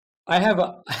I have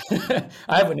a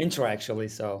I have an intro actually,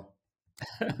 so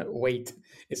wait,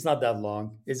 it's not that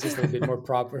long. It's just a little bit more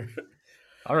proper.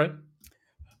 All right.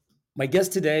 My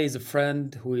guest today is a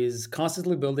friend who is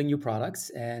constantly building new products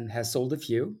and has sold a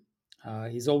few.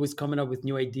 He's always coming up with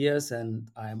new ideas, and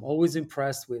I'm always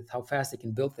impressed with how fast he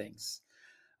can build things.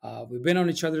 We've been on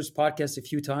each other's podcast a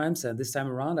few times, and this time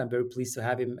around, I'm very pleased to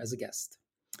have him as a guest.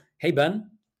 Hey,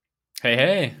 Ben, Hey,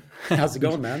 hey. how's it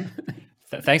going, man?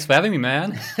 Thanks for having me,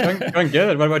 man. Going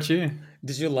good. What about you?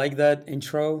 Did you like that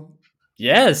intro?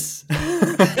 Yes.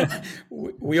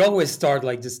 We always start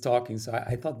like just talking, so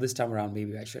I thought this time around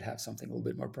maybe I should have something a little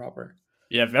bit more proper.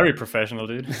 Yeah, very professional,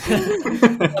 dude.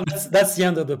 Well, that's the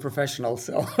end of the professional,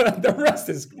 so the rest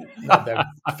is not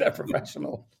that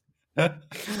professional.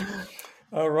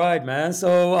 All right, man.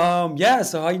 So yeah,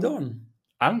 so how you doing?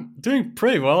 I'm doing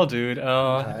pretty well, dude.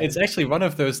 Okay, It's actually one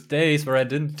of those days where I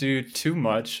didn't do too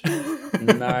much.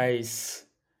 nice.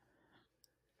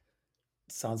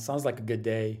 Sounds like a good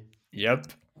day. Yep.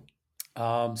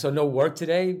 So no work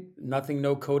today, nothing,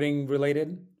 no coding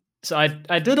related. So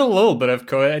I did a little bit of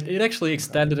code. It actually Okay.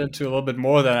 extended into a little bit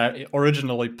more than I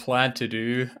originally planned to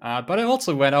do. But I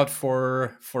also went out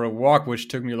for a walk, which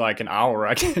took me like an hour.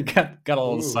 I got a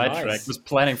little Ooh, sidetracked. Was nice.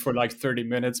 planning for like 30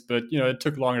 minutes, but it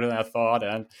took longer than I thought,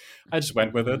 and I just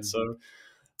went with it. Hmm. So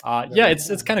yeah, Very it's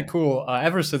cool. kind of cool.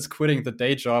 Ever since quitting the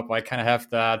day job, I kind of have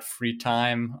that free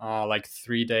time, like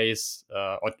 3 days,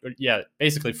 yeah,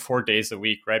 basically 4 days a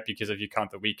week, right? Because if you count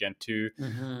the weekend too,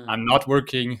 Hmm. I'm not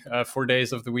working 4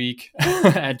 days of the week,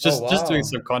 and Oh just doing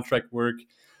wow, some contract work,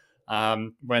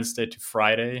 Wednesday to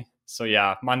Friday. So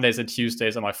yeah, Mondays and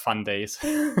Tuesdays are my fun days.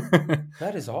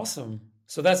 that is awesome.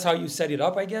 So that's how you set it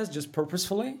up, I guess, just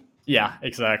purposefully. Yeah,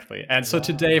 exactly. And so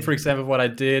today, Wow. for example, what I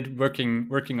did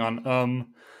working on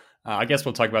I guess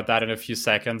we'll talk about that in a few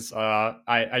seconds.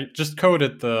 I just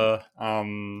coded the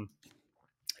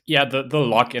yeah, the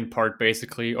login part,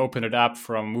 basically open it up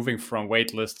from moving from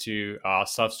waitlist to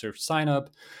self-serve sign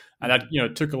up, and that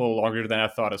Mhm. took a little longer than I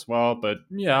thought as well. But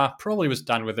yeah, probably was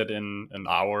done with it in an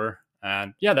hour.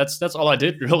 And yeah, that's all I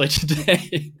did really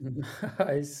today.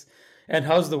 Nice. And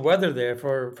how's the weather there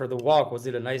for the walk? Was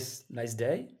it a nice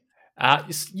day?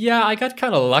 Yeah, I got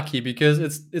kind of lucky because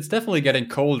it's definitely getting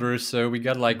colder. So we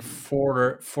got like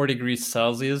Mhm. 4 degrees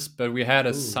Celsius, but we had a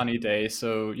Ooh. sunny day.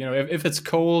 So if it's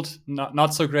cold,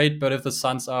 not so great. But if the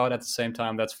sun's out at the same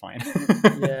time, that's fine.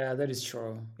 Yeah, that is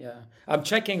true. Yeah, I'm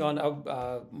checking on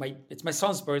my. It's my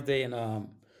son's birthday in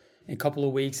a couple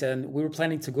of weeks, and we were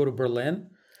planning to go to Berlin,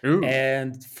 Ooh,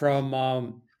 and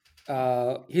from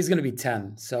he's gonna be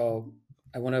 10, so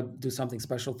I want to do something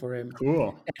special for him. cool.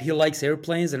 And he likes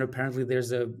airplanes, and apparently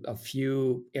there's a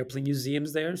few airplane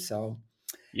museums there. So,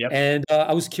 Yep. and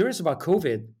I was curious about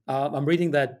COVID. I'm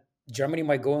reading that Germany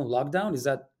might go on lockdown. Is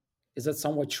that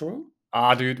somewhat true?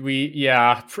 Ah, dude,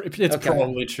 it's Okay.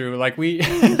 probably true. Like we,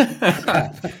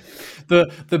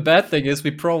 the bad thing is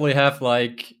we probably have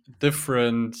like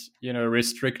different,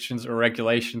 restrictions or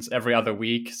regulations every other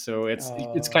week. So it's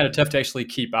kind of Oh, tough to actually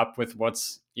keep up with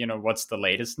what's the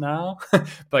latest now.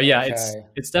 But yeah, okay.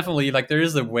 it's definitely like there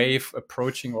is a wave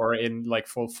approaching or in like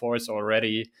full force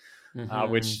already.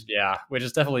 Which Hmm. yeah, which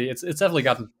is definitely it's definitely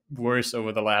gotten worse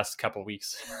over the last couple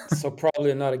weeks. So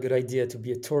probably not a good idea to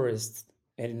be a tourist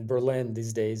in Berlin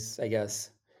these days, I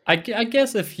guess. I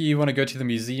guess if you want to go to the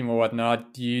museum or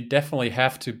whatnot, you definitely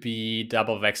have to be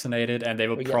double vaccinated, and they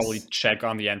will Oh, probably yes. check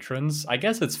on the entrance. I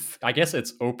guess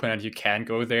it's open and you can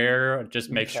go there. Just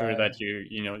make sure Okay. that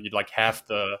you like have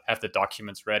the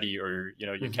documents ready, or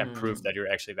you can prove Hmm. that you're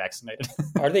actually vaccinated.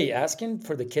 Are they asking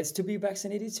for the kids to be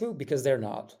vaccinated too? Because they're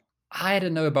not. I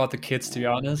don't know about the kids, to be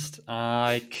Oh, honest.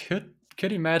 I could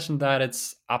imagine that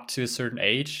it's up to a certain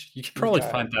age. You could probably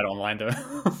okay. find that online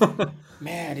though.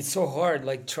 Man, it's so hard,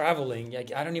 like traveling.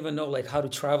 Like I don't even know like how to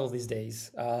travel these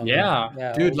days. Yeah,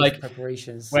 Yeah, all dude. these Like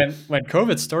preparations. when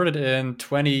COVID started in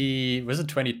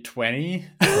 2020.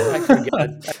 I forget. I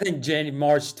think January,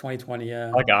 March 2020.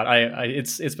 Yeah. Oh God,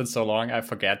 it's been so long, I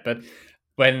forget. But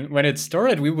when it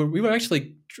started, we were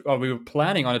actually we were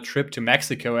planning on a trip to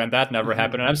Mexico, and that never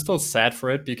happened. And Hmm. I'm still sad for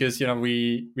it because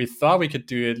we thought we could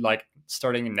do it like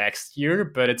starting next year,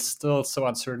 but it's still so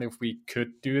uncertain if we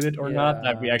could do it or not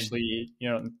that we Yeah. actually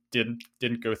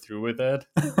didn't go through with it.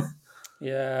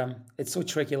 Yeah, it's so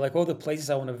tricky. Like all the places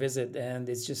I want to visit, and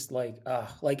it's just like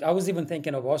I was even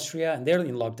thinking of Austria, and they're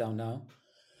in lockdown now.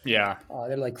 Yeah,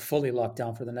 They're like fully locked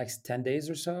down for the next 10 days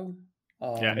or so.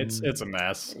 yeah, it's a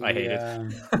mess. I hate it. Yeah.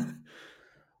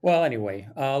 Well, anyway,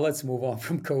 let's move on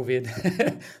from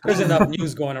COVID. There's enough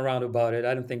news going around about it.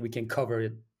 I don't think we can cover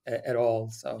it at all.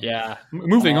 So Yeah,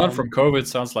 moving on from um, COVID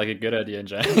sounds like a good idea in,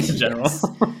 in general.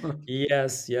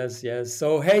 yes, yes.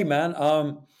 So hey, man,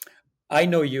 I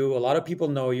know you. A lot of people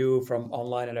know you from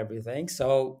online and everything.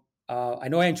 So I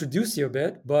know I introduced you a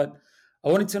bit, but I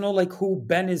wanted to know like who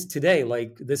Ben is today,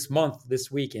 like this month,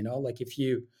 this week. Like if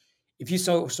you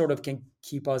sort of can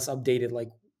keep us updated, like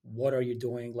what are you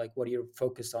doing, like what are you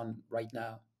focused on right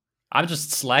now? I'm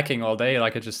just slacking all day,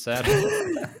 like I just said.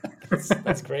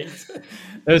 That's great.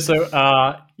 So,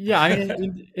 yeah, I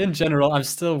mean, in general, I'm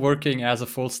still working as a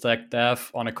full stack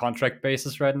dev on a contract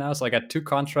basis right now. So I got two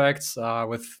contracts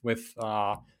with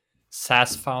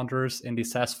SaaS founders, indie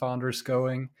SaaS founders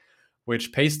going,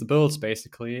 which pays the bills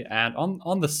basically. And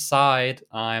on the side,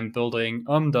 I'm building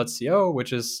 .co,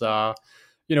 which is a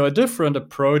different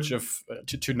approach of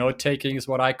to note taking is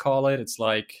what I call it. It's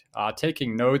like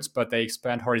taking notes, but they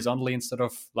expand horizontally instead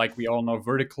of like we all know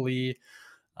vertically.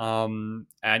 And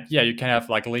yeah, you can have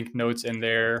like linked notes in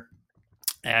there,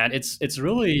 and it's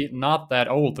really not that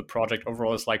old. The project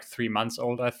overall is like 3 months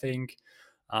old, I think.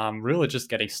 Really just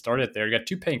getting started there. You got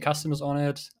two paying customers on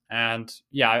it, and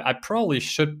yeah, I probably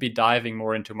should be diving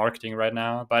more into marketing right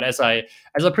now. But as I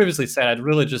previously said, I'd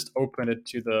really just opened it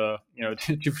to the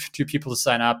to people to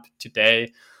sign up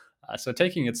today. So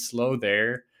taking it slow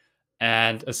there.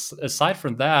 And aside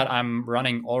from that, I'm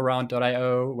running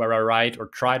allround.io, where I write or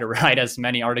try to write as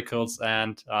many articles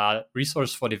and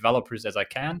resource for developers as I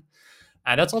can.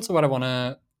 And that's also what I want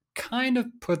to kind of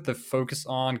put the focus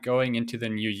on going into the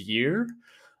new year.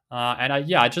 And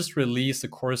I just released a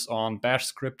course on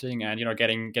Bash scripting and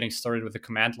getting started with the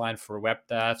command line for web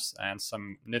devs and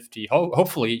some nifty,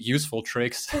 hopefully useful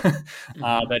tricks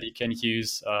Mhm. that you can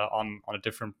use on a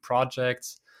different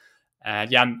projects.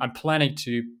 And yeah, I'm planning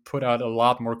to put out a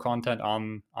lot more content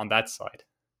on that side.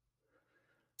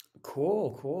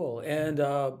 Cool. And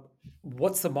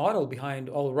what's the model behind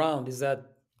all around? Is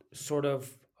that sort of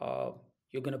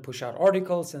you're going to push out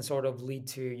articles and sort of lead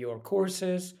to your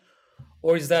courses,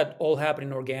 or is that all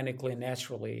happening organically and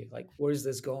naturally? Like, where is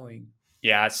this going?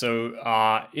 Yeah, so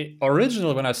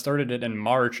originally when I started it in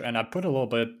March, and I put a little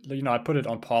bit, I put it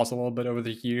on pause a little bit over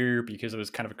the year because it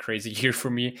was kind of a crazy year for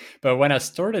me. But when I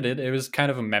started it, it was kind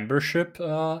of a membership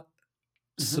Mhm.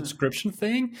 subscription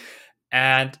thing.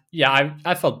 And yeah,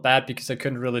 I felt bad because I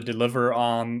couldn't really deliver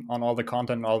on all the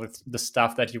content and all the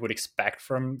stuff that you would expect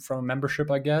from a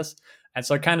membership, I guess. And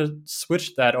so I kind of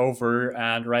switched that over,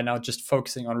 and right now just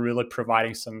focusing on really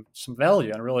providing some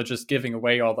value and really just giving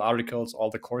away all the articles, all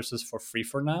the courses for free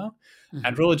for now, and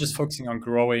Mhm. really just Mhm. focusing on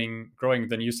growing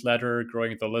the newsletter,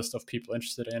 growing the list of people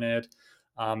interested in it.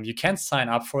 You can sign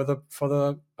up for the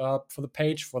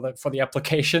page for the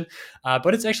application,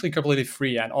 but it's actually completely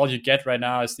free, and all you get right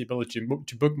now is the ability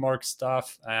to bookmark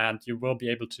stuff, and you will be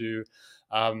able to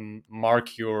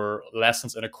mark your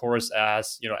lessons in a course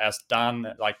as as done,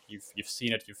 like you've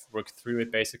seen it, you've worked through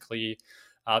it basically.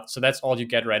 So that's all you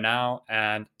get right now,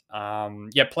 and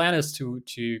yeah, plan is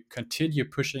to continue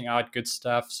pushing out good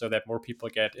stuff so that more people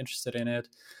get interested in it,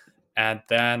 and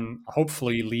then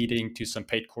hopefully leading to some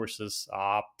paid courses.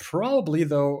 Probably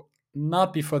though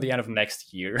not before the end of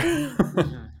next year.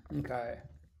 Mhm. Okay.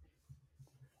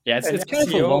 Yeah, it's And it's kind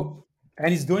of a long. SEO, and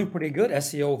he's doing pretty good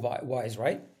SEO wise,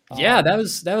 right? Yeah, that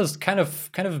was kind of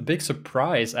a big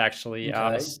surprise actually.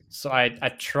 Okay. So I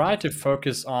tried to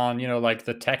focus on like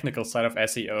the technical side of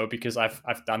SEO because I've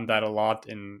done that a lot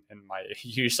in my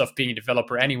years of being a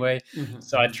developer anyway. Mhm.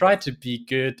 So I Mhm. tried to be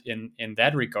good in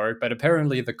that regard, but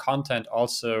apparently the content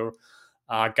also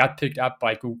got picked up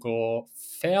by Google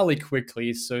fairly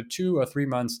quickly. So 2 or 3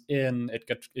 months in, it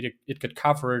got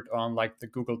covered on like the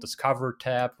Google Discover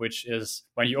tab, which is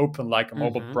when you open like a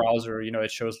mobile Mhm. browser,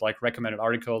 it shows like recommended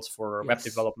articles for web Yes.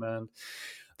 development.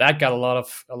 That got a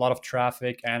lot of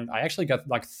traffic, and I actually got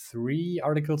like 3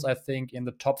 articles I think in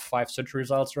the top 5 search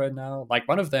results right now. Like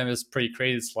one of them is pretty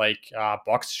crazy. It's like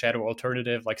box shadow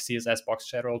alternative, like CSS box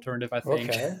shadow alternative, I think,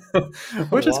 Okay.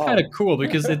 which is kind of Wow. cool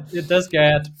because it does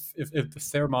get if a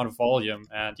fair amount of volume.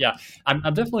 And yeah, I'm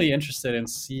definitely interested in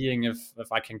seeing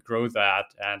if I can grow that,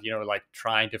 and like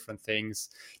trying different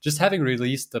things. Just having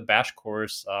released the Bash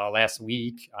course last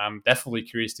week, I'm definitely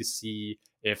curious to see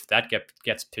if that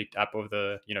gets picked up over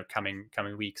the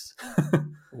coming weeks.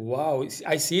 Wow.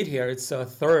 I see it here. It's a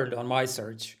third on my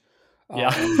search.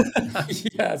 Yeah,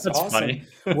 Yeah, it's that's awesome. funny.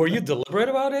 Were you deliberate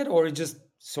about it, or it just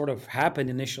sort of happened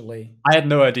initially? I had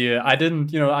no idea. I didn't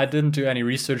do any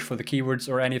research for the keywords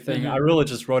or anything. I Hmm. really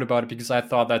just wrote about it because I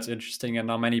thought that's interesting and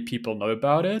not many people know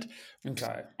about it.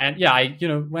 Okay. And yeah,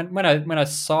 when I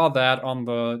saw that on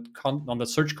the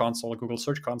search console, Google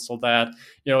Search Console, that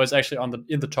it's actually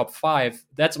in the top 5.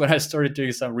 That's when I started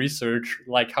doing some research,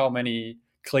 like how many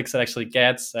clicks it actually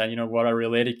gets, and what are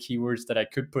related keywords that I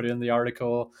could put in the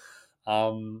article.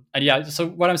 And yeah, so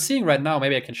what I'm seeing right now,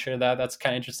 maybe I can share that. That's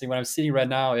kind of interesting. What I'm seeing right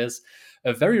now is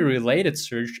a very related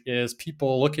search is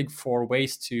people looking for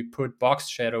ways to put box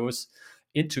shadows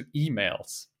into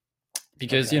emails,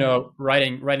 because Okay.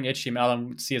 writing HTML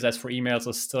and CSS for emails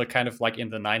is still kind of like in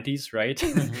the 90s, right?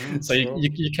 So True.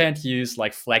 you can't use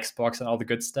like Flexbox and all the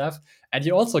good stuff, and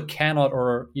you also cannot,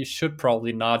 or you should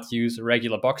probably not, use a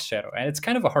regular box shadow, and it's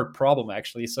kind of a hard problem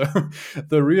actually. So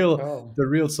the real Oh. the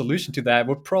real solution to that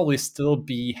would probably still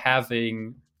be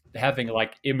having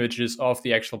like images of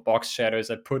the actual box shadows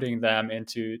and putting them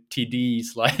into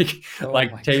TDs, Oh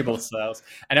like my table God. cells.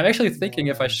 And I'm actually thinking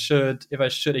Wow. if I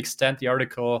should extend the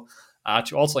article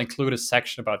to also include a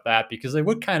section about that, because it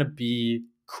would kind of be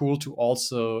cool to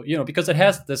also, because it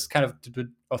has this kind of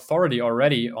authority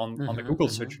already on the Google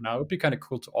search Hmm. now. It would be kind of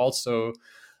cool to also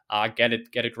get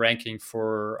it ranking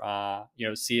for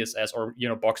CSS, or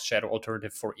box shadow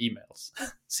alternative for emails.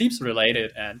 Seems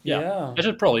related, and yeah, Yeah. I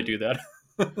should probably do that.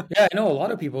 Yeah, I know a lot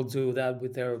of people do that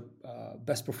with their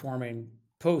best performing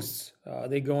posts.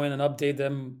 They go in and update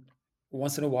them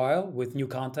once in a while with new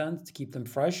content to keep them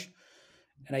fresh.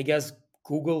 And I guess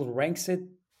Google ranks it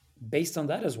based on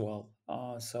that as well.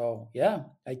 So yeah,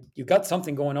 you got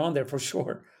something going on there for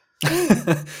sure.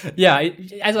 Yeah,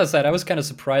 as I said, I was kind of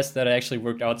surprised that it actually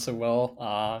worked out so well.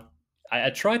 I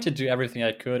tried to do everything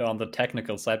I could on the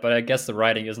technical side, but I guess the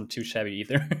writing isn't too shabby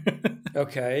either.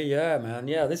 Okay, yeah, man.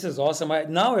 Yeah, this is awesome.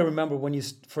 Now I remember when you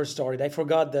first started. I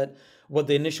forgot that what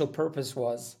the initial purpose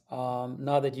was.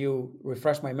 Now that you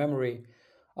refresh my memory,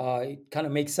 it kind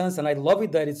of makes sense, and I love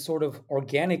it that it sort of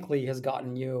organically has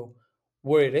gotten you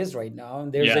where it is right now.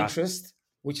 And there's Yeah. interest,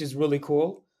 which is really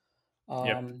cool.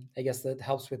 Yep. I guess that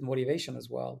helps with motivation as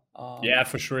well. Yeah,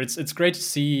 for sure. It's great to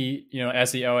see,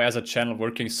 SEO as a channel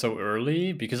working so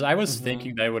early, because I was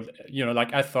thinking Mhm. they would,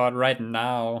 like I thought right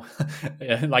now,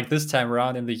 like this time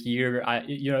around in the year,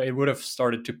 it would have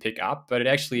started to pick up, but it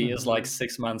actually is like Mhm.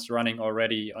 6 months running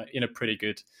already in a pretty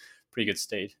good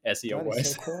state SEO That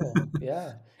is so wise. cool.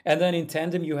 Yeah. And then in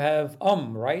tandem you have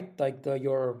right? Like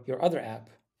your other app.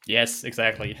 Yes,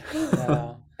 exactly.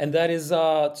 Yeah. And that is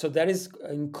so that is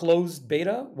in closed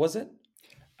beta, was it?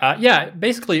 Yeah,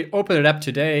 basically open it up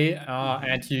today, Mhm.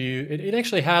 and it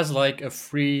actually has like a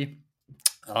free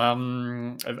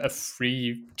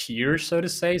tier, so to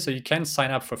say. So you can sign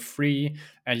up for free,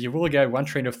 and you will get one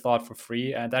train of thought for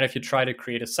free. And then if you try to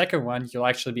create a second one, you'll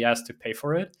actually be asked to pay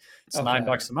for it. It's Okay.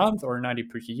 $9 a month or 90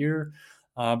 per year.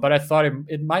 But I thought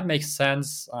it might make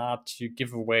sense to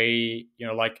give away,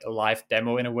 like a live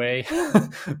demo in a way,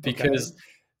 Okay. because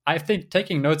I think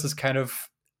taking notes is kind of,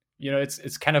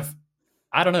 it's kind of,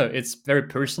 I don't know, it's very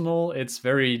personal. It's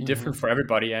very different Mhm. for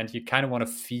everybody, and you kind of want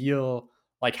to feel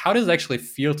like, how does it actually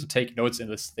feel to take notes in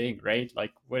this thing, right?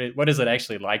 Like what is it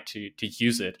actually like to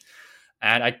use it?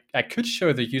 And I could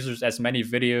show the users as many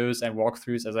videos and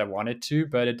walkthroughs as I wanted to,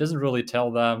 but it doesn't really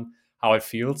tell them how it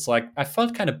feels. Like I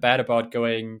felt kind of bad about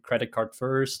going credit card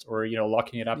first, or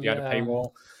locking it up behind a Yeah.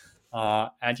 paywall.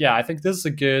 And yeah, I think this is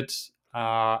a good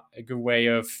way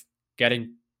of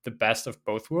getting the best of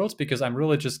both worlds, because I'm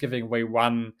really just giving away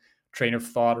one train of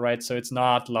thought, right? So it's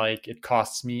not like it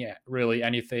costs me really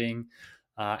anything,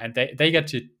 and they get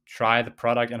to try the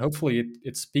product, and hopefully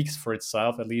it speaks for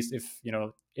itself. At least if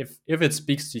if it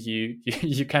speaks to you,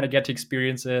 you kind of get to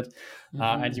experience it,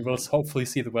 and you will Mhm. hopefully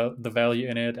see the value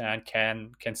in it, and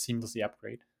can seamlessly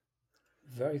upgrade.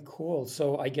 Very cool.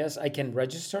 So I guess I can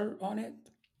register on it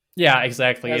Yeah,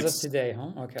 exactly. as of It's today,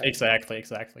 huh? Okay.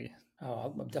 exactly.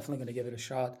 Oh, I'm definitely going to give it a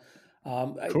shot.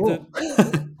 Cool.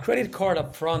 The credit card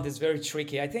up front is very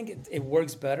tricky. I think it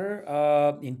works better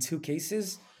in two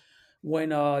cases. When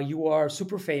you are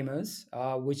super famous,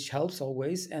 which helps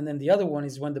always, and then the other one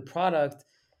is when the product,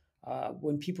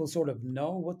 when people sort of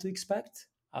know what to expect.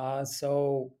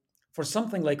 So for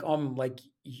something like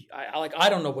I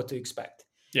don't know what to expect.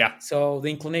 Yeah. So the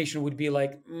inclination would be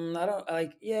like, I don't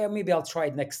like, yeah, maybe I'll try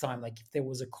it next time. Like if there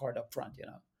was a card up front, you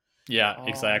know. Yeah, Um,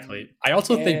 exactly. I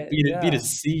also think and yeah,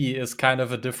 B2C is kind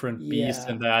of a different beast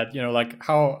in yeah. that, like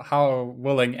how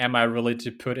willing am I really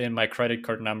to put in my credit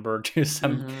card number to Hmm.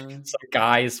 some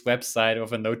guy's website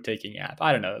of a note-taking app?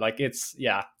 I don't know. Like it's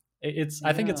yeah,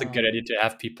 I think it's a good Yeah, idea to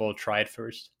have people try it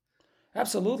first.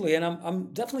 absolutely. And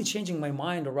I'm definitely changing my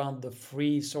mind around the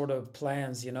free sort of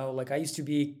plans, you know. Like I used to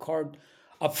be card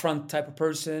upfront type of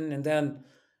person, and then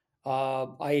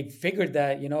I figured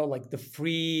that, you know, like the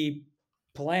free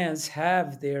plans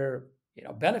have their, you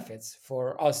know, benefits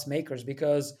for us makers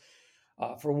because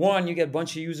for one, you get a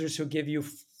bunch of users who give you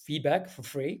feedback for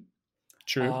free.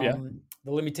 True. Yeah.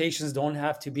 The limitations don't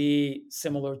have to be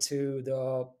similar to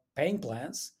the paying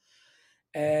plans.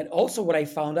 And also, what I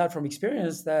found out from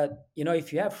experience that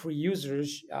if you have free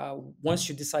users, once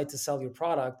you decide to sell your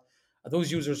product,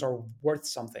 those users are worth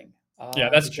something, Yeah,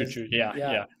 that's true. because True. Yeah.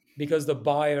 yeah, Yeah. because the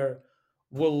buyer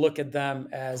will look at them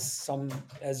as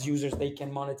users they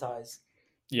can monetize.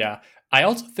 Yeah. I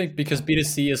also think because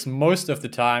B2C is most of the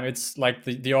time it's like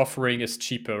the offering is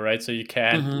cheaper, right? So you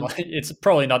can't Hmm. like it's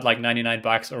probably not like 99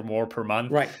 bucks or more per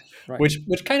month, Right, right.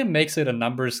 which kind of makes it a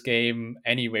numbers game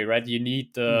anyway, right? You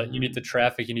need the Hmm.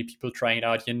 traffic, you need people trying it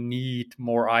out, you need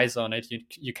more eyes on it.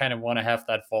 You kind of want to have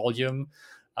that volume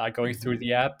going through Hmm.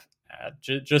 the app.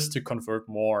 Just to convert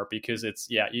more because it's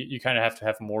you kind of have to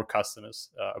have more customers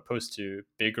opposed to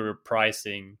bigger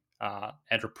pricing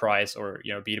enterprise or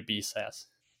B2B SaaS.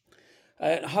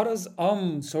 How does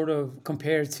sort of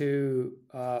compare to,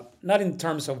 not in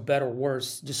terms of better or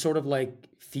worse, just sort of like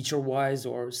feature wise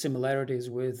or similarities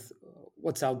with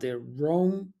what's out there?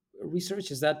 Rome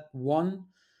research, is that one?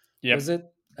 Was Yep.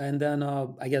 it? And then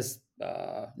I guess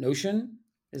Notion,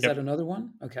 is that Yep. another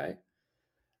one? Okay.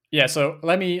 Yeah, so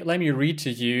let me read to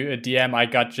you a DM I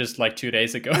got just like 2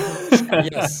 days ago, Sure.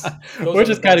 Yes, those are which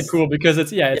the is kind of best. cool because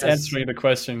it's Yes. answering the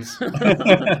questions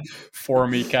for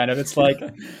me kind of. It's like,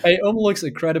 hey, looks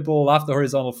incredible. Love the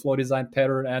horizontal flow design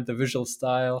pattern and the visual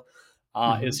style.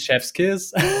 Is Hmm. chef's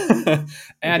kiss.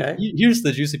 And Okay. here's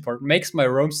the juicy part: makes my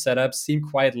Rome setup seem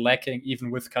quite lacking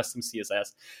even with custom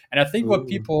CSS. And I think what Ooh.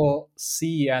 people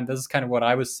see, and this is kind of what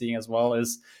I was seeing as well,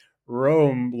 is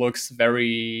Rome looks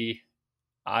very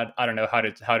I don't know how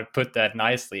to put that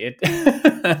nicely. It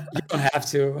You don't have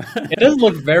to. it doesn't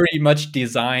look very much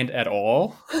designed at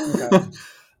all. Okay.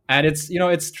 And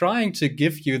it's trying to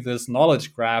give you this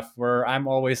knowledge graph where I'm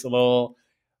always a little,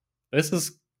 this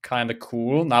is kind of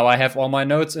cool. Now I have all my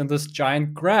notes in this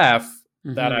giant graph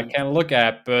that I Hmm. can look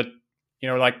at, but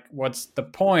like what's the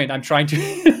point? I'm trying to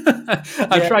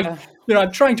I'm Yeah. trying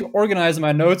I'm trying to organize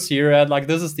my notes here, and like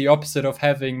this is the opposite of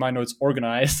having my notes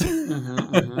organized. Hmm.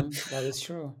 Hmm. That is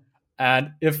true.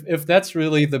 And if that's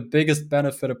really the biggest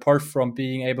benefit apart from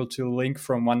being able to link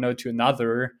from one node to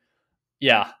another,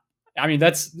 yeah. I mean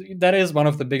that is one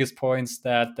of the biggest points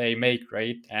that they make,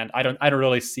 right? And I don't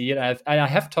really see it. I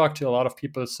have talked to a lot of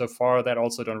people so far that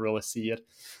also don't really see it.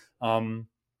 Um,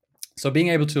 so being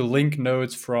able to link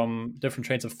nodes from different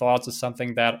trains of thoughts is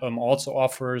something that also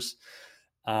offers,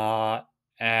 uh,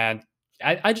 and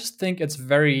I just think it's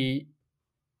very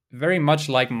much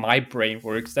like my brain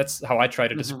works. That's how I try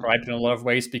to Hmm. describe it in a lot of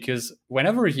ways, because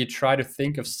whenever you try to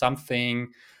think of something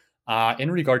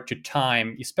in regard to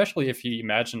time, especially if you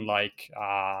imagine like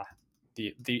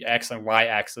the x and y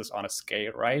axis on a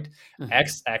scale, right? Hmm.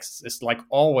 X axis is like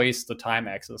always the time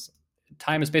axis.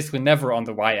 Time is basically never on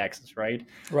the y axis, right?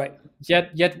 Right.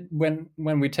 Yet when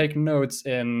we take notes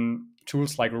in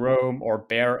tools like Rome or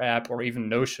Bear app or even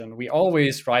Notion, we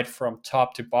always write from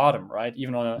top to bottom, right?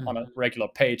 Even on a Hmm. regular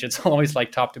page, it's always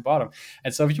like top to bottom.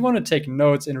 And so if you want to take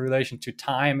notes in relation to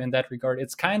time in that regard,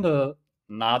 it's kind of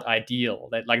not ideal.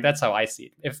 That's how I see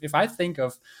it. If I think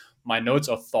of my notes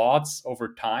or thoughts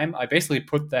over time, I basically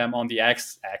put them on the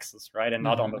x axis, right, and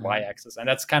not on the y Hmm. axis. And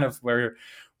that's kind of where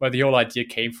the whole idea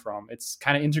came from. It's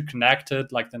kind of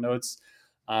interconnected, like the notes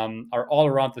are all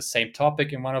around the same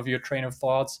topic in one of your train of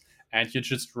thoughts, and you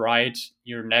just write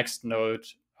your next node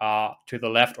to the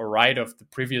left or right of the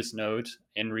previous node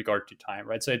in regard to time,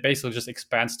 right? So it basically just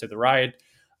expands to the right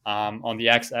on the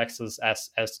x-axis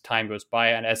as time goes by,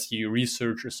 and as you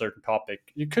research a certain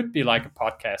topic. You could be like a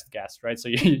podcast guest, right? So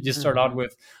you start out Hmm.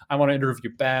 with, I want to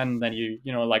interview Ben, then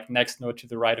like next node to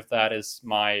the right of that is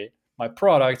my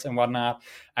products and whatnot,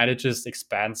 and it just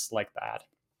expands like that.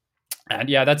 And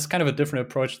yeah, that's kind of a different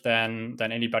approach than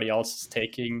anybody else is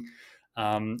taking.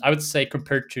 I would say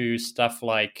compared to stuff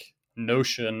like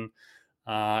Notion,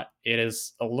 it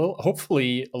is a little,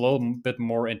 hopefully a little bit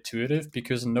more intuitive,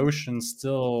 because Notion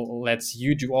still lets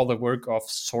you do all the work of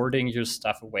sorting your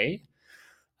stuff away.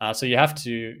 So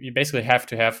you basically have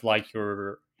to have like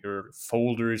your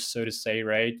folders, so to say,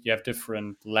 right? You have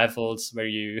different levels where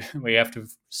you where you have to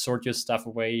sort your stuff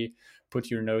away, put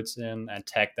your notes in, and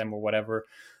tag them or whatever.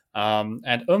 And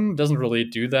doesn't really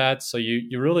do that. So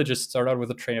you really just start out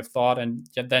with a train of thought and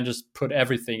then just put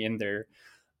everything in there.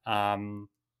 Um,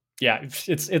 yeah,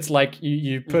 it's like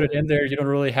you put it in Hmm. there. You don't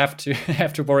really have to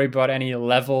have to worry about any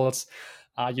levels.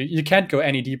 You can't go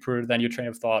any deeper than your train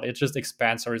of thought. It just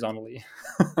expands horizontally.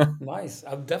 Nice.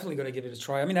 I'm definitely going to give it a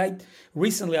try. I mean, I've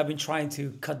been trying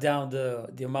to cut down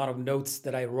the amount of notes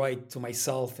that I write to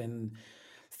myself and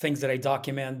things that I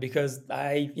document, because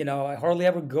I hardly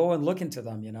ever go and look into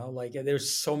them, like there's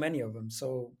so many of them.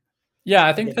 So Yeah, I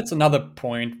And think then, that's another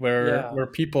point yeah, where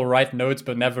people write notes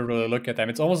but never really look at them.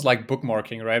 It's almost like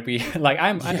bookmarking, right? We like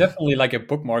I'm yeah, definitely like a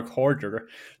bookmark hoarder.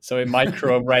 So in my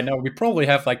Chrome right now, we probably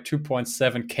have like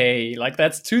 2.7K. Like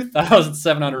that's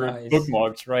 2,700 nice.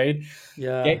 bookmarks, right?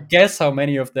 Yeah, Guess how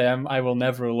many of them I will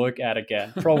never look at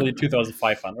again? Probably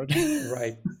 2,500.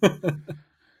 right.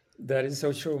 That is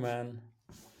so true, man.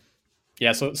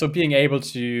 Yeah, so being able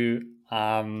to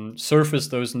surface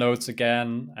those notes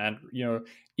again, and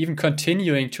even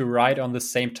continuing to write on the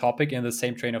same topic in the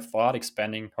same train of thought,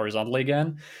 expanding horizontally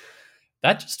again,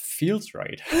 that just feels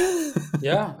right.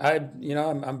 Yeah,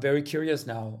 I'm very curious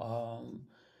now,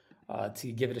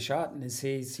 to give it a shot and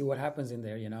see what happens in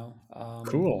there.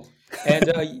 Cool.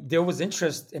 And there was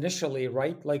interest initially,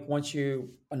 right? Like once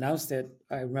you announced it,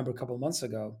 I remember a couple of months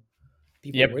ago,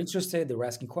 people were Yep. interested. They were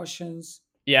asking questions.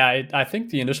 Yeah, I think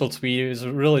the initial tweet is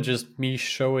really just me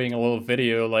showing a little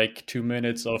video, like 2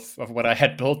 minutes of what I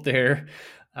had built there.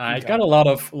 I got Okay. a lot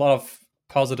of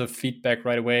positive feedback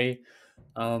right away.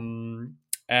 Um,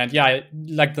 and yeah,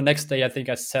 like the next day, I think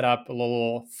I set up a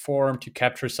little form to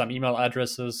capture some email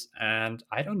addresses, and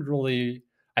I don't really.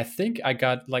 I think I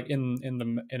got like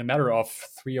in a matter of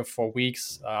 3 or 4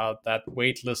 weeks, that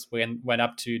wait list went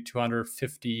up to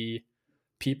 250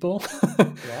 people.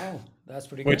 Wow, that's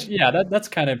pretty Which, good. yeah, that's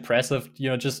kind of impressive.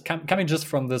 Just coming just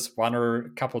from this one or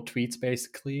couple tweets,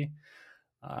 basically.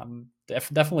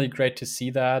 Definitely great to see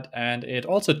that, and it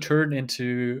also turned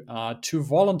into two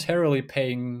voluntarily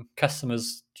paying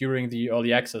customers during the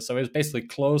early access. So it was basically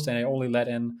closed, and it only let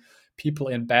in people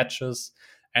in batches.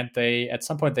 And they, at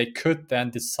some point, they could then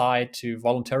decide to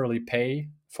voluntarily pay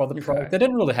for the product. Okay, They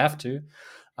didn't really have to,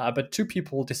 but two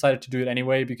people decided to do it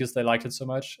anyway because they liked it so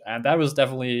much, and that was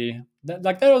definitely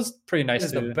that was pretty this nice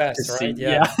is the to best, see. right? Yeah,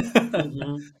 Yeah. that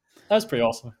Hmm. was pretty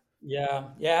awesome. Yeah,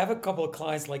 yeah. I have a couple of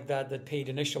clients like that that paid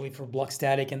initially for Block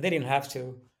Static, and they didn't have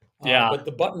to, Yeah, but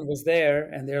the button was there,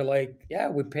 and they're like, "Yeah,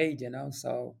 we paid,"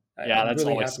 So yeah, I'm that's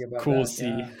really always happy about cool to that. see.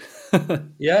 Yeah.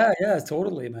 Yeah, yeah,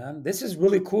 totally, man. This is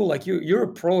really cool. Like you're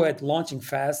a pro at launching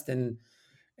fast and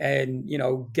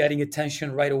getting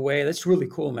attention right away. That's really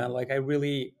cool, man. Like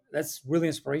that's really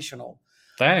inspirational.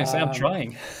 Thanks, I'm Um,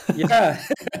 trying. yeah,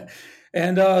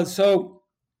 and so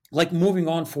like moving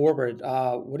on forward,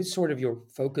 what is sort of your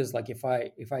focus? Like if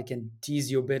I can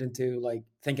tease you a bit into like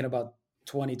thinking about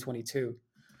 2022,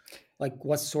 like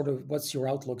what's your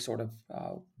outlook sort of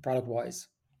product wise?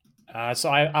 So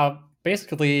I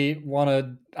basically want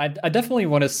to. I definitely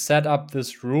want to set up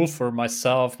this rule for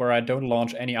myself where I don't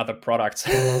launch any other products.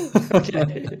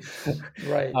 Okay,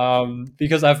 right.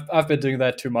 Because I've been doing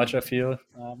that too much. I feel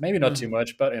maybe not too Mhm.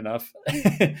 much, but enough.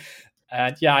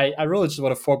 And yeah, I really just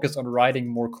want to focus on writing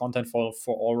more content for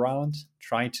all round.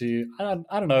 Trying to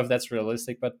I don't know if that's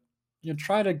realistic, but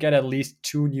try to get at least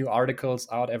 2 new articles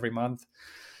out every month.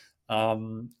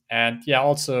 And yeah,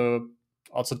 also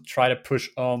try to push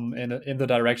in the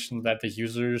direction that the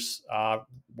users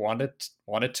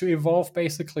wanted to evolve.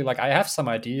 Basically, like I have some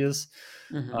ideas.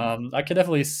 Mhm. I can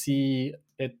definitely see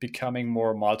it becoming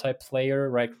more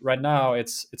multiplayer. Right now,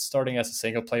 it's starting as a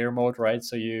single player mode, right?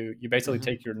 So you basically Mhm.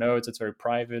 take your nodes. It's very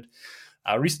private.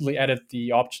 I recently added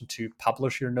the option to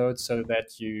publish your nodes so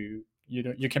that you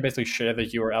can basically share the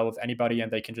URL with anybody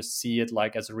and they can just see it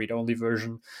like as a read-only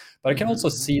version. But I can Mhm. also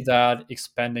Mhm. see that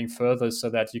expanding further so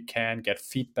that you can get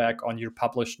feedback on your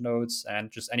published nodes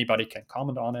and just anybody can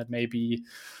comment on it maybe.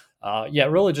 Yeah,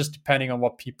 really just depending on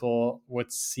what people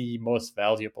would see most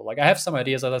valuable. Like I have some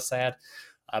ideas, as I said,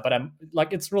 but I'm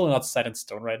like it's really not set in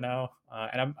stone right now,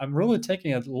 and I'm really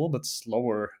taking it a little bit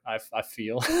slower. I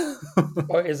feel.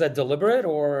 Or is that deliberate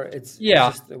or it's Yeah,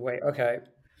 just the way? Okay.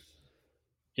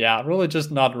 yeah, really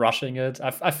just not rushing it.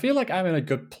 I feel like I'm in a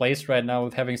good place right now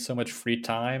with having so much free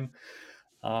time,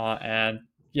 and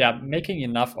yeah, making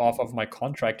enough off of my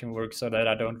contracting work so that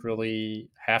I don't really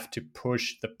have to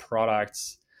push the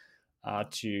products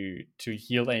to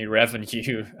yield any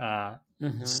revenue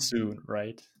Mhm. soon,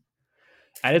 right?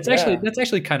 And it's actually Yeah. that's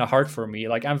actually kind of hard for me.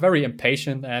 Like I'm very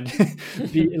impatient, and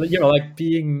like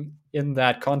being in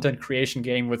that content creation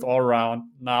game with all around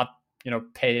not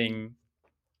paying,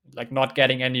 like not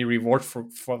getting any reward for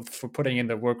putting in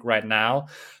the work right now.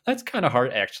 That's kind of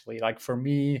hard actually. Like for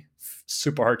me,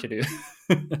 super hard to do.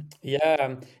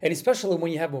 Yeah, and especially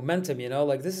when you have momentum,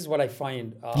 like this is what I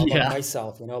find about Yeah.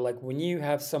 myself, like when you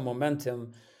have some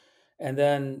momentum and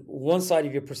then one side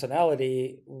of your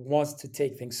personality wants to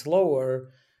take things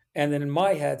slower. And then in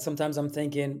my head, sometimes I'm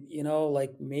thinking,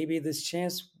 like maybe this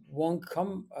chance won't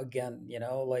come again,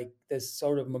 like this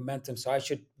sort of momentum. So I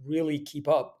should really keep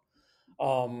up.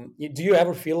 Do you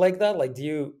ever feel like that? Like, do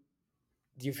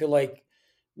you feel like,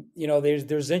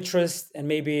 there's interest and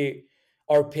maybe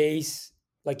our pace,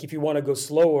 like if you want to go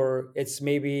slower, it's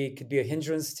maybe it could be a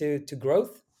hindrance to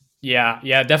growth. Yeah,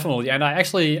 yeah, definitely. And I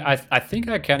think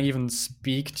I can even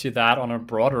speak to that on a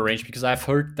broader range because I've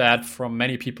heard that from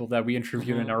many people that we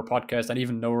interviewed in Hmm. our podcast, and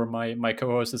even Noah, my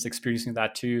co-host, is experiencing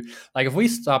that too. Like if we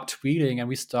stop tweeting and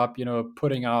we stop,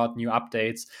 putting out new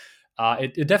updates,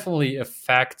 it definitely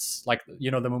affects, like,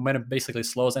 the momentum basically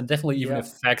slows, and definitely even Yeah.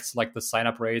 affects like the sign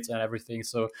up rates and everything.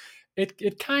 So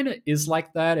it kind of is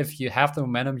like that. If you have the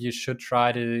momentum, you should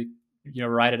try to,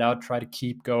 ride it out, try to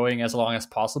keep going as long as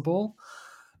possible.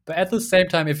 But at the same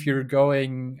time, if you're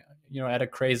going, at a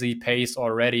crazy pace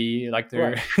already, like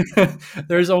Right.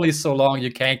 there's only so long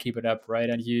you can keep it up, right?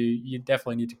 And you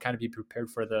definitely need to kind of be prepared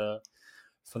for the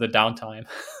downtime.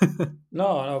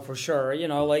 No, no, for sure.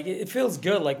 Like it feels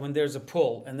good, like when there's a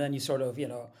pull, and then you sort of, you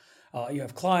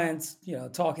have clients,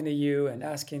 talking to you and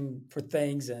asking for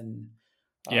things and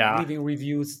Yeah. leaving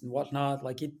reviews and whatnot.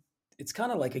 Like it's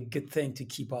kind of like a good thing to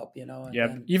keep up, and Yep.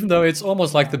 then Even though it's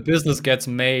almost like yeah, the business gets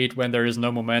made when there is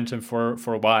no momentum for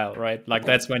a while, right? Like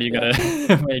that's when you yeah, gotta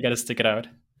when you gotta stick it out.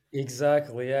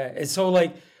 exactly, yeah. And so,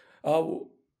 like, uh,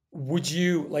 would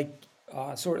you like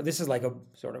sort of? This is like a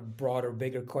sort of broader,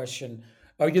 bigger question.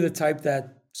 Are you the type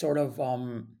that sort of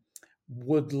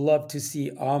would love to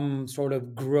see sort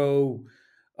of grow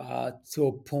to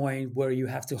a point where you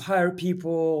have to hire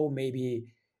people, maybe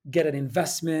get an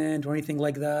investment or anything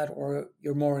like that, or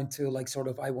you're more into like sort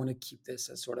of I want to keep this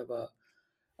as sort of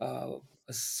uh,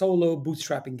 a solo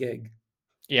bootstrapping gig?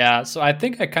 Yeah, so I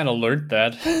think I kind of learned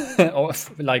that,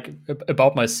 like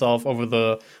about myself over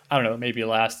the, I don't know, maybe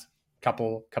last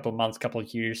couple months, couple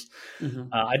years.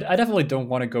 Hmm. I definitely don't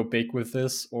want to go big with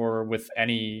this or with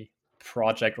any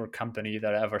project or company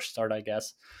that I ever start, I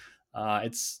guess.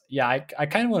 It's yeah, I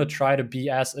kind of want to try to be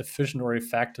as efficient or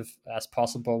effective as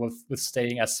possible with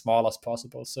staying as small as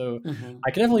possible. So Hmm.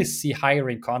 I can definitely see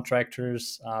hiring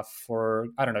contractors for,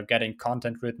 I don't know, getting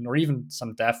content written or even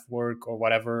some dev work or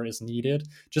whatever is needed,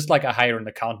 just like I hire an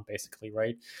accountant basically,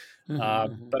 right? Hmm.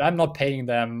 Hmm. But I'm not paying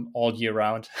them all year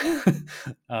round.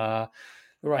 uh,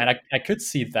 and Right. I could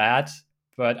see that,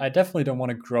 but I definitely don't want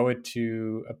to grow it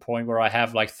to a point where I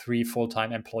have like 3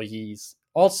 full-time employees.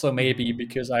 Also, maybe Hmm.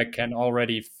 because I can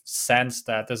already sense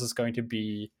that this is going to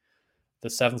be the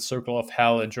seventh circle of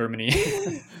hell in Germany.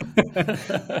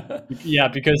 Yeah,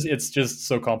 because it's just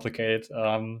so complicated.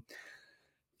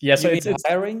 Yeah, so You mean it's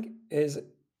hiring is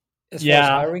as far as yeah,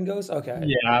 hiring goes? Okay.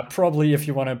 yeah, probably if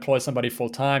you want to employ somebody full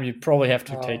time, you probably have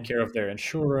to take Oh, care of their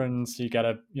insurance. You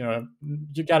gotta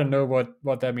know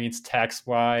what that means tax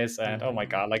wise, and oh my mhm.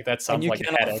 god, like that And sounds you like a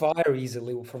cannot headache. fire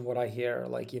easily from what I hear.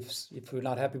 Like if you're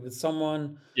not happy with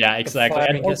someone, Yeah, the exactly,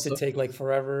 and firing has to also take like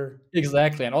forever.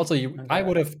 exactly, and also Okay. I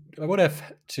would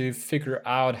have to figure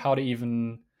out how to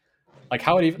even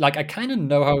like I kind of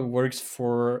know how it works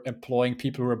for employing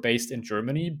people who are based in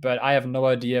Germany, but I have no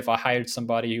idea if I hired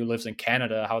somebody who lives in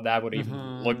Canada how that would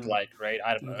even look Hmm. like, right?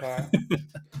 I don't Okay. know.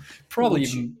 Probably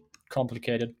Would you even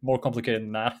complicated, more complicated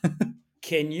than that.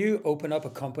 Can you open up a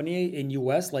company in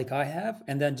US like I have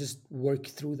and then just work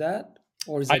through that?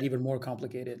 Or is I that even more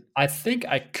complicated? I think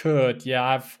I could. Yeah,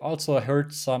 I've also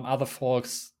heard some other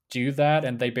folks do that,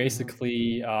 and they Hmm.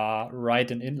 basically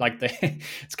write an in like they.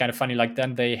 It's kind of funny. Like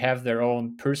then they have their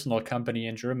own personal company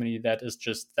in Germany that is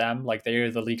just them. Like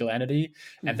they're the legal entity,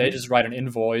 and they Hmm. just write an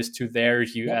invoice to their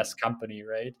Yep. U.S. company,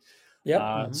 right?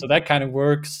 Yep. Hmm. So that kind of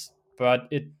works, but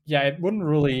it wouldn't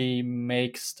really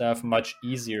make stuff much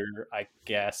easier, I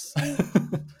guess.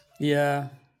 Yeah.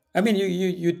 I mean,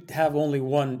 you'd have only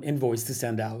one invoice to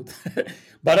send out,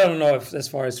 but I don't know if, as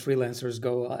far as freelancers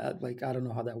go, like I don't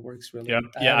know how that works Yeah,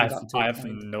 really. I yeah, haven't gotten to I a have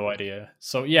point. no idea.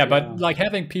 So yeah, but Yeah. like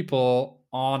having people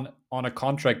on a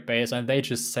contract base and they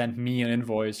just send me an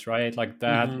invoice, right? Like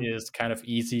that Hmm. is kind of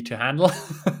easy to handle.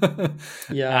 And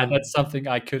Yeah. that's something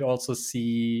I could also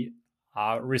see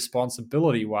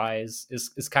responsibility wise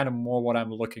is kind of more what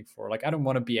I'm looking for. Like Right. I don't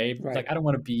want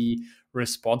to be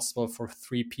responsible for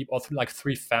 3 people or like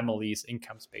 3 families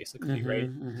incomes basically, right?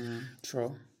 Hmm. Hmm.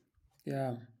 True.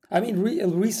 Yeah. I mean,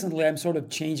 recently I'm sort of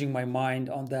changing my mind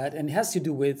on that, and it has to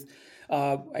do with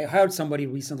I hired somebody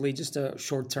recently, just a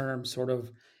short term sort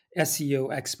of SEO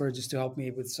expert, just to help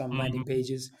me with some landing Mhm.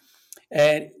 pages.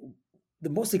 And the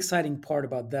most exciting part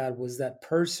about that was that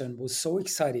person was so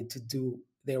excited to do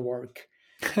their work.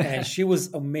 And she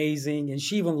was amazing. And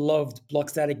she even loved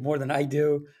Blockstatic more than I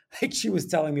do. Like she was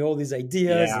telling me all these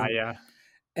ideas. Yeah, And yeah.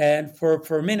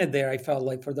 for a minute there, I felt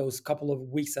like for those couple of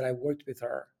weeks that I worked with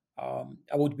her,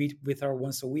 I would meet with her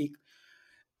once a week.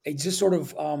 It just sort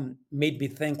of made me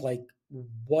think like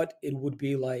what it would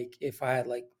be like if I had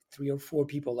like three or four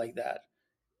people like that.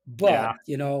 Yeah.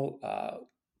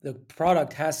 But the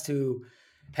product has to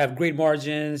have great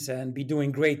margins and be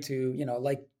doing great to,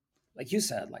 like you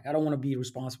said, like I don't want to be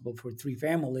responsible for three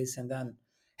families and then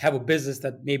have a business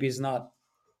that maybe is not,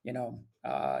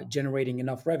 generating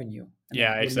enough revenue. And then Yeah,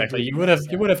 what do you exactly. do next?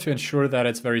 You Yeah. would have to ensure that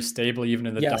it's very stable even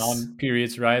in the Yes. down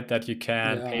periods, right? That you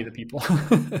can pay Yeah. the people.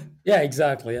 Yeah,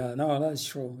 exactly. Yeah, no, that's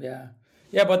true. Yeah,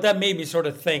 yeah, but that made me sort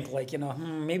of think, like,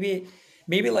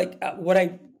 maybe like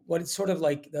what it's sort of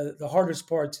like the hardest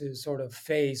part to sort of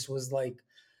face was like,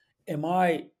 am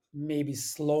I maybe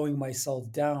slowing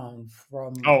myself down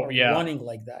Oh, from yeah. running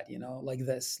like that? Like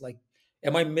this, like,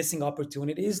 am I missing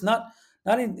opportunities? Not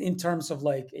in terms of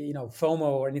like FOMO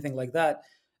or anything like that.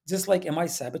 Just like, am I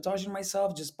sabotaging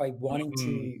myself just by wanting Mm.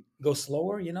 to go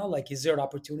slower? Like, is there an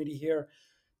opportunity here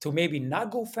to maybe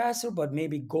not go faster, but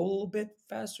maybe go a little bit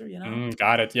faster,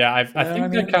 Got it. Yeah, I You know what I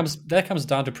think mean? that comes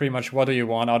down to pretty much what do you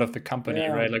want out of the company,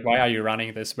 Yeah. right? Like, why are you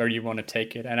running this? Where do you want to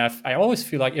take it? And I always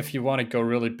feel like if you want to go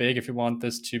really big, if you want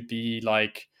this to be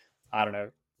like, I don't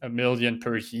know, 1 million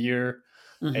per year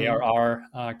Hmm. ARR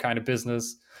kind of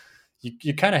business,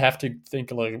 you kind of have to think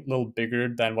a little bigger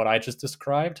than what I just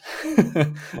described.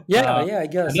 Yeah, yeah, I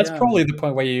And guess, that's yeah. probably the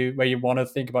point where you want to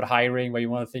think about hiring, where you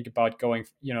want to think about going,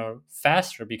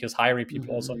 faster, because hiring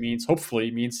people also Hmm. means,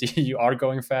 hopefully means you are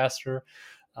going faster,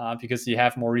 because you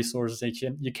have more resources.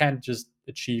 You can't just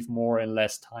achieve more in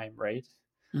less time, right?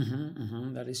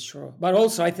 That is true. But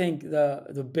also, I think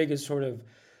the biggest sort of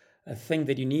thing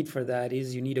that you need for that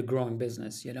is you need a growing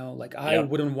business. Like, I Yep.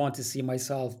 wouldn't want to see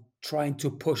myself trying to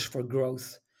push for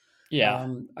growth. Yeah.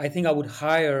 I think I would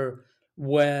hire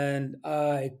when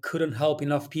I couldn't help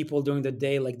enough people during the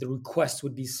day. Like, the requests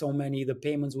would be so many, the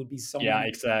payments would be so Yeah. many.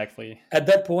 Exactly. At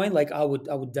that point, like, I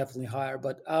would definitely hire,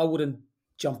 but I wouldn't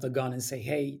jump the gun and say,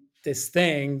 hey, this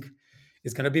thing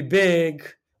is gonna be big,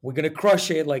 we're gonna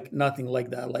crush it. Like, nothing like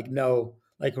that. Like, no,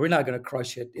 like, we're not gonna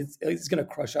crush it, it's gonna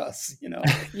crush us.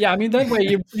 Yeah. I mean, that way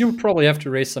you probably have to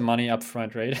raise some money up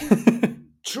front, right?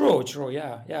 True, true.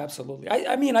 Yeah, yeah, absolutely.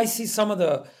 I mean, I see some of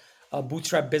the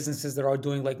bootstrap businesses that are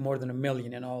doing like more than a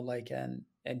million, like, and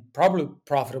probably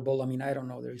profitable. I mean, I don't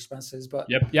know their expenses, but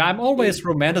Yep. Yeah, I'm always yeah.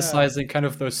 romanticizing kind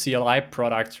of those CLI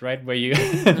products, right? Where you,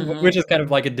 which Hmm. is kind of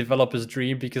like a developer's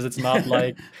dream because it's not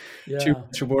like too Yeah.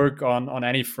 much work on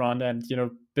any front, and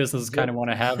businesses kind Yep. of want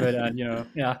to have it, and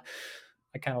yeah,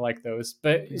 I kind of like those.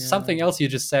 But Yeah. something else you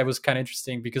just said was kind of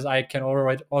interesting because I can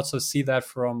already also see that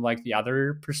from like the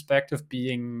other perspective,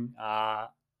 being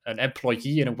an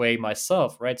employee in a way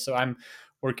myself, right? So I'm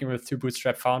working with two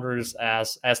bootstrap founders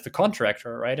as the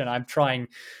contractor, right? And I'm trying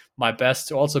my best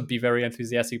to also be very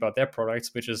enthusiastic about their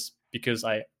products, which is because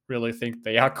I really think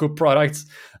they are cool products.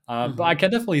 But I Hmm. can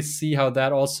definitely see how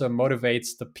that also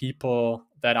motivates the people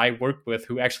that I work with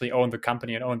who actually own the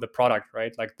company and own the product,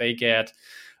 right? Like they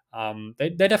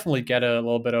definitely get a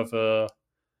little bit of a,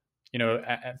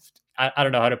 I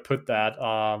don't know how to put that.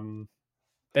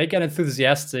 They get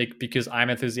enthusiastic because I'm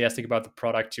enthusiastic about the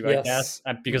product too, I guess, Yes.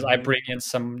 and because I Hmm. bring in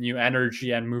some new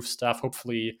energy and move stuff.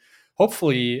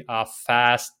 Hopefully,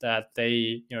 fast, that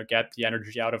they get the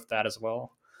energy out of that as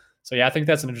well. So yeah, I think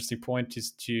that's an interesting point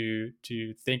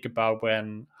to think about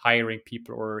when hiring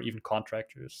people or even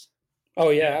contractors. Oh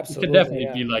yeah, It can absolutely. definitely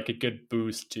be Yeah. like a good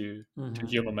boost to Hmm.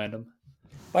 your momentum.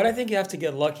 But I think you have to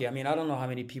get lucky. I mean, I don't know how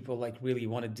many people like really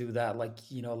want to do that. Like,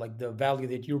 like the value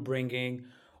that you're bringing,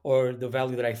 or the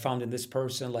value that I found in this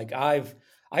person. Like, I've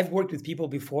worked with people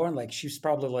before, and like she's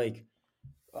probably like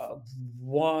uh,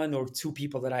 one or two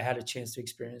people that I had a chance to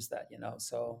experience that.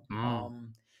 Mm.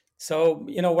 So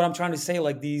what I'm trying to say,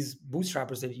 like, these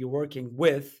bootstrappers that you're working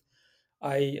with,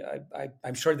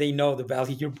 I'm sure they know the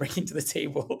value you're bringing to the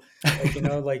table.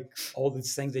 Like, like all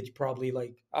these things that you probably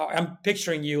like. I'm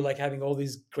picturing you like having all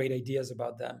these great ideas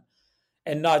about them,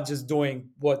 and not just doing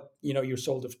what you're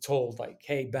sort of told. Like,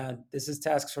 hey, Ben, this is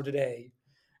tasks for today,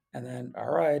 and then all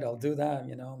right, I'll do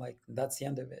them. Like, that's the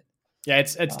end of it. Yeah,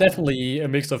 it's Um, definitely a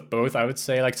mix of both. I would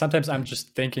say, like, sometimes I'm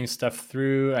just thinking stuff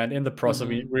through, and in the process,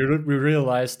 mhm. we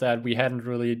realized that we hadn't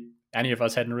really, any of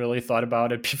us hadn't really thought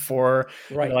about it before.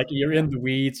 Right. Like, you're Yeah. in the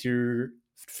weeds, you're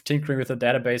tinkering with the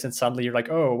database, and suddenly you're like,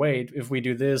 oh wait, if we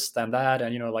do this, then that,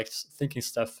 and like thinking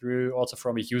stuff through. Also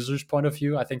from a user's point of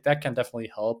view, I think that can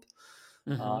definitely help.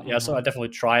 Hmm. Yeah, so I Hmm. definitely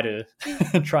try to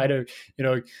try to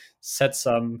set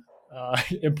some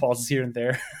impulses here and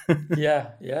there.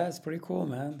 Yeah. Yeah. It's pretty cool,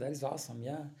 man. That is awesome.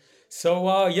 Yeah.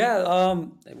 So yeah.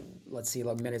 Let's see,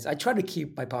 like, minutes. I try to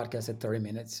keep my podcast at 30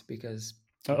 minutes because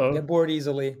I get Uh-oh. bored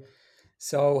easily.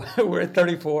 So we're at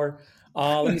 34.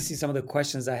 Let me see some of the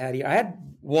questions I had here. I had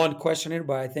one question here,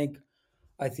 but I think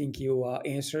you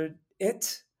answered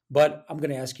it. But I'm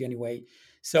going to ask you anyway.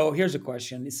 So here's a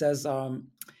question. It says,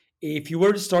 if you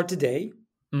were to start today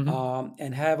Mm-hmm.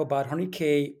 and have about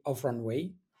 100K of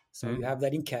runway, so you Mm-hmm. have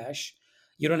that in cash,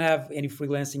 you don't have any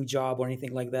freelancing job or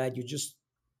anything like that.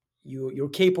 You're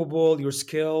capable, you're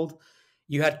skilled.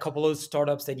 You had a couple of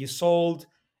startups that you sold,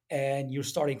 and you're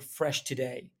starting fresh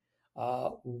today.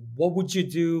 What would you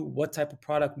do? What type of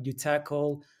product would you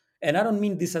tackle? And I don't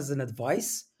mean this as an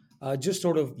advice, just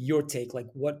sort of your take. Like,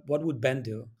 what would Ben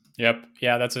do? Yep.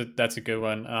 Yeah, that's a good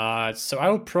one. So I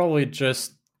would probably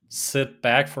just sit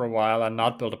back for a while and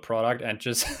not build a product and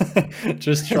just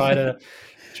just try to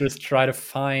just try to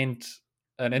find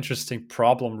an interesting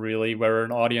problem really where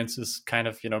an audience is kind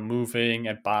of moving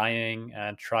and buying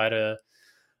and try to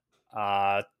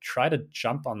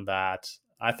jump on that.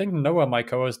 I think Noah, my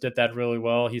co-host, did that really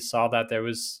well. He saw that there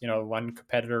was one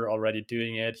competitor already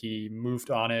doing it. He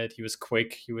moved on it. He was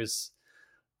quick. He was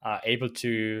able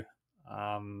to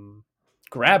um,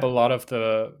 grab a lot of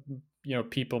the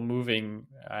people moving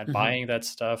and Mhm. buying that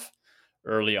stuff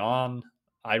early on.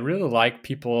 I really like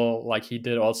people like he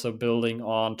did also building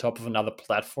on top of another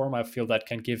platform. I feel that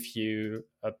can give you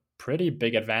a pretty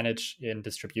big advantage in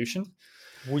distribution.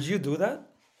 Would you do that?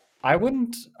 I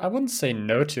wouldn't say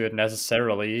no to it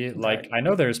necessarily. Like Okay. I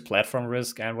know there's platform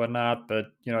risk and whatnot, but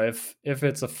if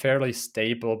it's a fairly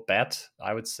stable bet,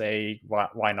 I would say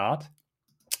why not?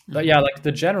 But yeah, Mhm. like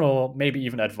the general, maybe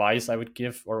even advice I would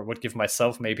give or would give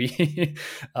myself maybe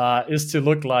is to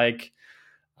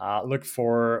look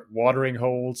for watering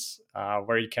holes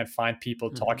where you can find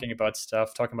people Mhm. talking about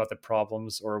stuff, talking about the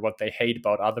problems or what they hate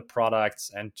about other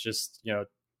products, and just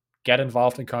get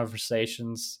involved in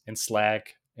conversations in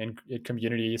Slack in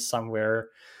community somewhere,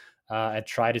 and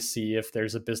try to see if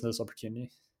there's a business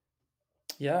opportunity.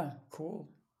 Yeah, cool.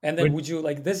 And then Which, would you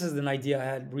like this is an idea I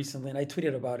had recently, and I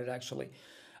tweeted about it actually.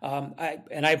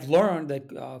 I've learned that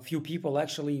a few people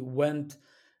actually went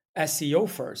SEO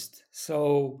first.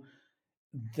 So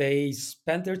they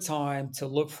spent their time to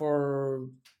look for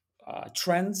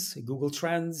trends, Google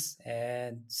Trends,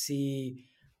 and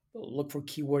look for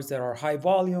keywords that are high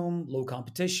volume, low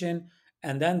competition,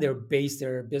 and then they base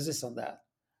their business on that.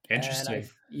 And interesting.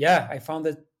 yeah, I found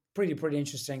it pretty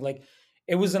interesting. Like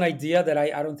it was an idea that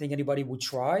I don't think anybody would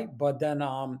try, but then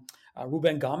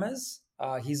Ruben Gomez,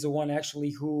 he's the one actually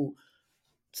who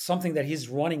something that he's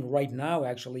running right now.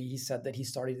 Actually, he said that he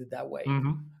started it that way.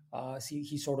 Hmm. So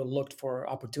he sort of looked for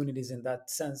opportunities in that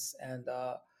sense, and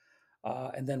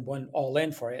then went all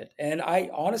in for it. And I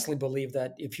honestly believe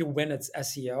that if you win at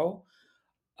SEO,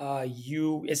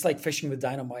 you it's like fishing with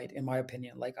dynamite, in my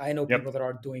opinion. Like I know Yep. people that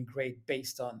are doing great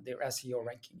based on their SEO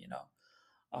ranking.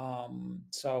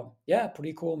 So yeah,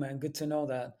 pretty cool, man. Good to know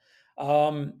that.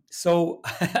 So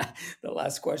the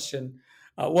last question.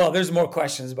 Well, there's more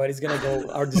questions, but it's gonna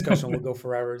go. Our discussion will go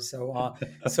forever.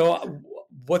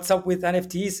 What's up with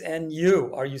NFTs and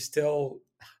you? Are you still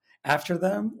after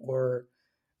them, or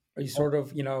are you sort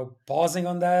of pausing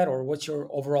on that, or what's your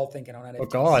overall thinking on Oh NFTs?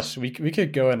 gosh, we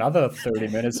could go another 30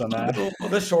 minutes on that.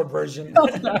 The short version.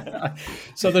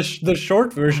 So the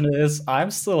short version is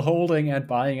I'm still holding and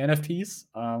buying NFTs.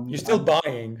 You're still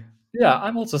buying. Yeah,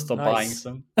 I'm also still buying Nice.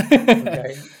 some.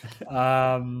 Okay.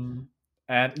 um,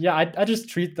 and yeah, I just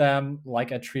treat them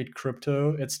like I treat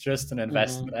crypto. It's just an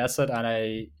investment Hmm. asset,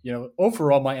 and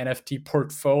overall my NFT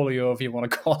portfolio, if you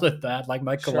want to call it that, like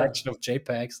my Sure. collection of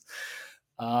JPEGs,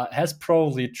 has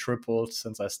probably tripled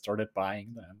since I started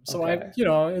buying them. So Okay.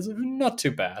 it's not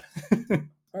too bad.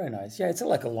 Very nice. Yeah, it's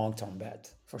like a long-term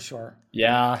bet for sure.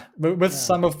 Yeah, but with Yeah.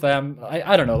 some of them,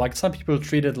 I don't know. Like some people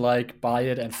treat it like buy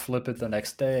it and flip it the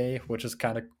next day, which is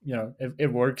kind of it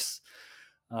works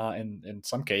in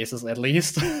some cases at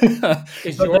least.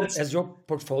 Is But your that's has your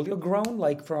portfolio grown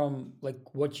like from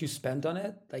like what you spend on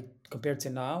it, like compared to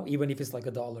now, even if it's like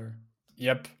 $1?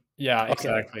 yep, yeah, Okay.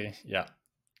 exactly, yeah.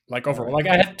 Like All overall, right,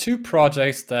 like I cool. had two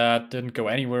projects that didn't go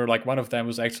anywhere. Like one of them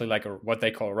was actually like what they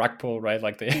call a rug pull, right?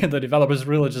 Like the developers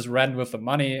really just ran with the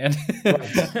money, and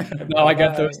Right. now I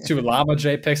got those Bye-bye. two llama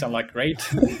JPEGs. I'm like, great.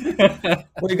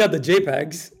 Well, you got the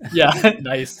JPEGs. Yeah,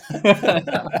 nice.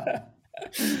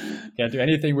 Can't do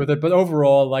anything with it. But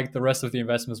overall, like the rest of the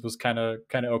investments was kind of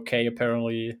okay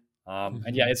apparently.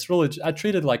 And yeah, Mhm. it's really I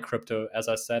treat it like crypto, as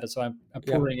I said. So I'm Yep.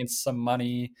 pouring in some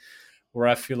money where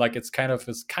I feel like it's kind of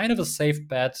a safe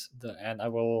bet, and I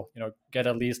will get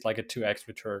at least like a 2x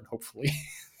return, hopefully.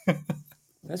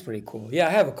 That's pretty cool. Yeah,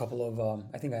 I have a couple of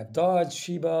I think I have Dodge,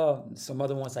 Shiba, some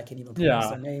other ones I can't even pronounce Yeah,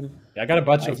 their name. yeah, I got a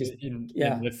bunch I of just in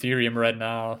yeah, Ethereum right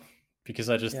now because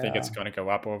I just think it's yeah. going to go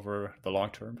up over the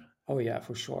long term. Oh yeah,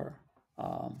 for sure.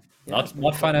 Yeah, it's Not pretty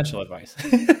not cool, financial man. advice.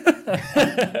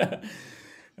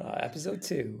 Episode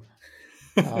 2.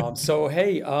 So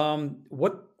hey,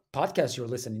 what? podcast you're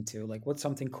listening to? Like, what's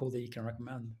something cool that you can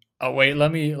recommend? Oh wait,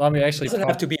 let me It actually doesn't have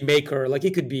pop to be Maker. Like,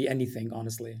 it could be anything,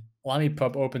 honestly. let me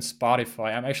pop open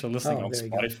Spotify. I'm actually listening Oh, on there you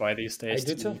go. Spotify these I days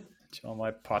do too. to all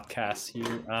my podcasts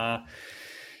here.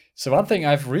 So one thing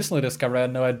I've recently discovered, I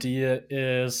had no idea,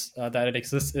 is that it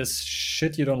exists, is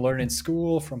Shit You Don't Learn in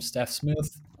School from Steph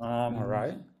Smith. All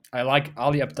right. I like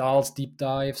Ali Abdal's deep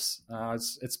dives.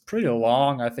 It's pretty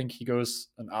long. I think he goes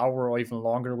an hour or even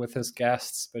longer with his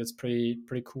guests, but it's pretty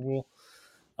cool.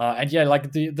 And yeah,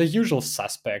 like the usual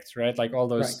suspects, right? Like all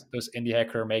Right. those indie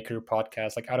hacker maker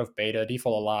podcasts, like Out of Beta,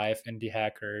 Default Alive, Indie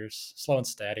Hackers, Slow and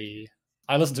Steady.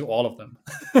 I listen to all of them.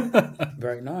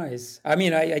 Very nice. I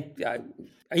mean,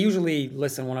 I usually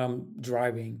listen when I'm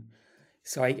driving,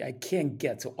 so I can't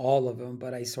get to all of them,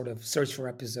 but I sort of search for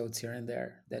episodes here and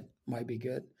there that might be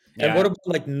good. And Yeah. what about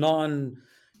like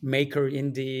non-maker,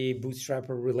 indie, bootstrapper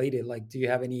related? Like, do you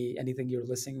have anything you're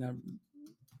listening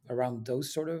around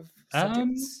those sort of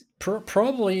subjects?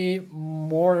 Probably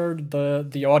more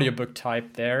the audiobook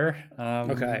type there.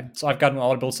 Okay, So I've got an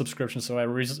Audible subscription, so I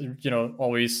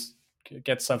always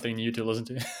get something new to listen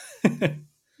to.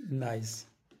 nice.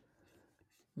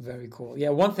 Very cool. Yeah,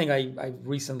 one thing I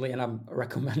recently, and I'm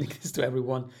recommending this to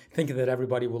everyone, thinking that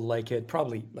everybody will like it.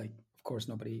 Probably, like, of course,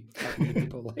 not many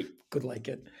people could like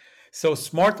it. So,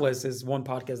 Smartless is one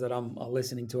podcast that I'm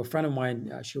listening to. A friend of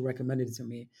mine, she recommended it to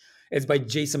me. It's by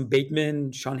Jason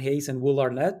Bateman, Sean Hayes, and Will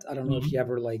Arnett. I don't know if Mhm. you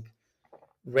ever like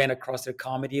ran across their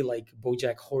comedy, like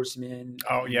BoJack Horseman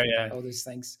Oh yeah, and yeah. all those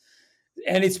things.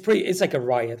 And it's like a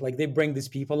riot. Like they bring these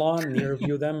people on and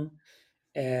interview them,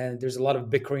 and there's a lot of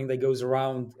bickering that goes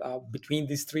around between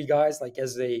these three guys, like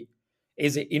as they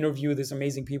interview these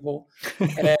amazing people.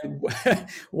 And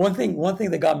one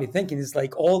thing that got me thinking is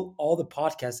like all the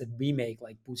podcasts that we make,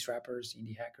 like bootstrappers,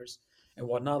 indie hackers, and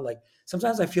whatnot. Like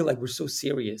sometimes I feel like we're so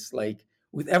serious, like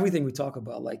with everything we talk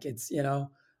about. Like it's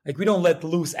like we don't let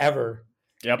loose ever.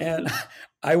 Yep. And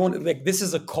I want like this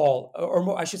is a call, or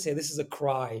more, I should say, this is a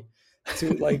cry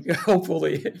to like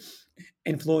hopefully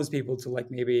influence people to like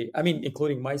maybe, I mean,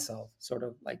 including myself, sort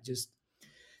of like just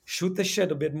shoot the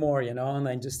shit a bit more, and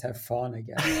then just have fun, I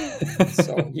guess.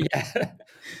 So yeah,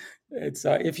 it's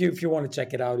if you want to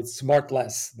check it out, it's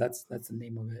Smartless. That's the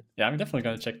name of it. Yeah, I'm definitely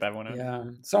gonna check that one out. Yeah,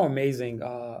 so amazing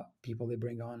people they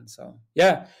bring on. So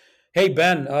yeah. Hey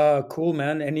Ben, cool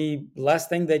man. Any last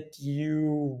thing that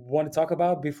you want to talk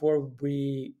about before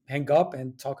we hang up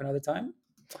and talk another time?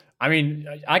 I mean,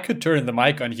 I could turn the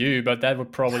mic on you, but that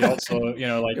would probably also, It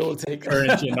like will take. turn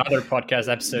into another podcast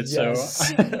episode. So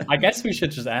Yes. I guess we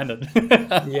should just end it.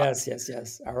 Yes, yes,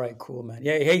 yes. All right, cool, man.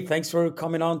 Yeah, hey, thanks for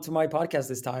coming on to my podcast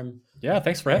this time. Yeah,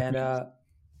 thanks for having And me.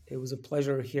 it was a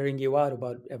pleasure hearing you out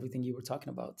about everything you were talking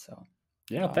about. So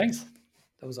Yeah, um, thanks.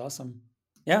 that was awesome.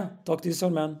 Yeah, talk to you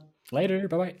soon, man. Later.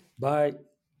 Bye bye. Bye.